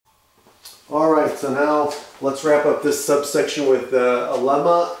All right, so now let's wrap up this subsection with a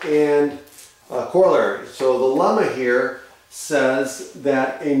lemma and a corollary. So the lemma here says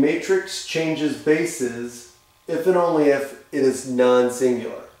that a matrix changes bases if and only if it is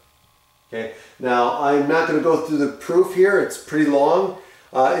non-singular. Okay, now I'm not going to go through the proof here, it's pretty long.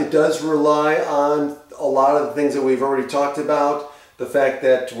 It does rely on a lot of the things that we've already talked about. The fact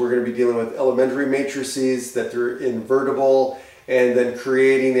that we're going to be dealing with elementary matrices, that they're invertible, and then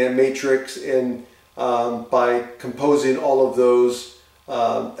creating that matrix and by composing all of those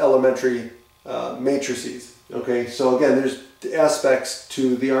elementary matrices. Okay, so again, there's aspects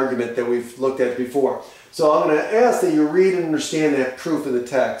to the argument that we've looked at before. So I'm going to ask that you read and understand that proof in the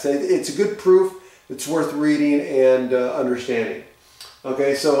text. It's a good proof. It's worth reading and understanding.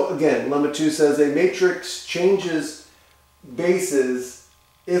 Okay, so again, lemma 2 says a matrix changes bases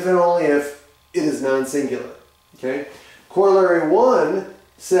if and only if it is non-singular. Okay, corollary 1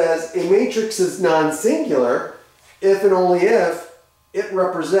 says a matrix is non-singular if and only if it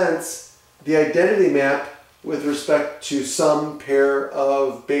represents the identity map with respect to some pair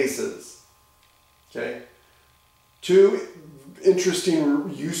of bases. Okay, two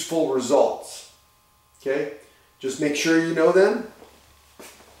interesting, useful results. Okay, just make sure you know them.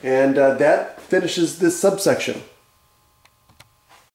 And that finishes this subsection.